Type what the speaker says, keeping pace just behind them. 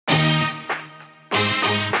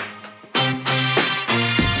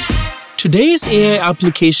Today's AI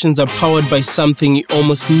applications are powered by something you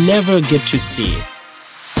almost never get to see: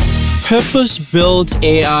 purpose-built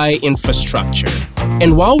AI infrastructure.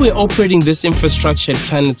 And while we're operating this infrastructure at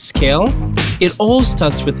planet scale, it all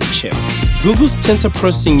starts with a chip. Google's Tensor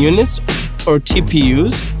Processing Units, or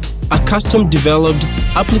TPUs, are custom-developed,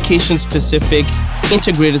 application-specific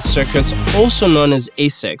integrated circuits, also known as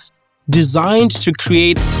ASICs, designed to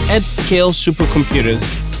create at-scale supercomputers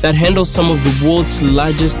that handle some of the world's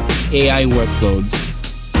largest AI workloads.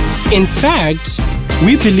 In fact,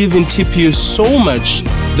 we believe in TPUs so much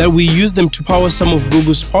that we use them to power some of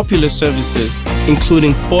Google's popular services,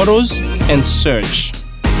 including photos and search.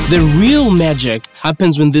 The real magic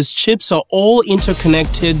happens when these chips are all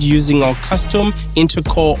interconnected using our custom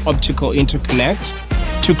intercore optical interconnect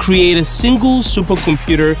to create a single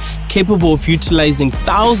supercomputer capable of utilizing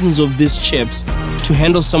thousands of these chips to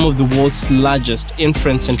handle some of the world's largest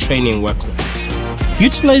inference and training workloads.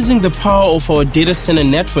 Utilizing the power of our data center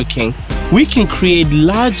networking, we can create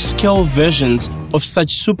large-scale versions of such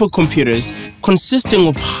supercomputers consisting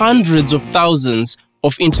of hundreds of thousands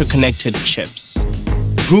of interconnected chips.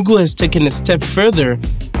 Google has taken a step further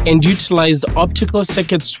and utilized optical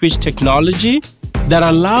circuit switch technology that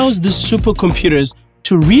allows these supercomputers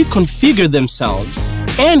to reconfigure themselves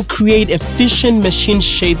and create efficient machine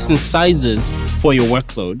shapes and sizes for your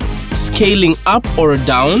workload, scaling up or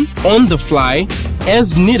down on the fly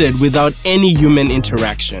as needed without any human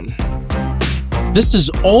interaction. This is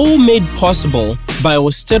all made possible by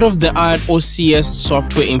our state-of-the-art OCS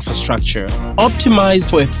software infrastructure, optimized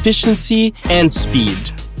for efficiency and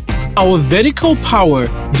speed. Our vertical power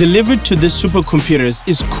delivered to these supercomputers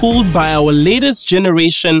is cooled by our latest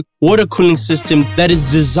generation water cooling system that is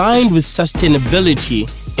designed with sustainability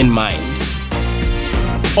in mind.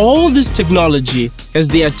 All this technology has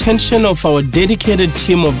the attention of our dedicated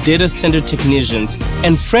team of data center technicians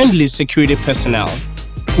and friendly security personnel,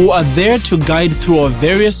 who are there to guide through our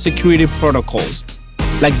various security protocols,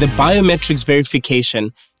 like the biometrics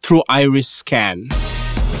verification through iris scan.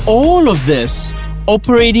 All of this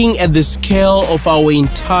operating at the scale of our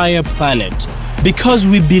entire planet, because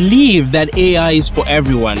we believe that AI is for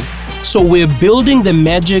everyone. So we're building the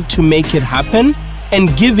magic to make it happen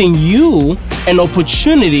and giving you an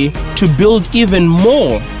opportunity to build even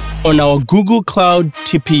more on our Google Cloud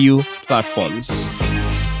TPU platforms.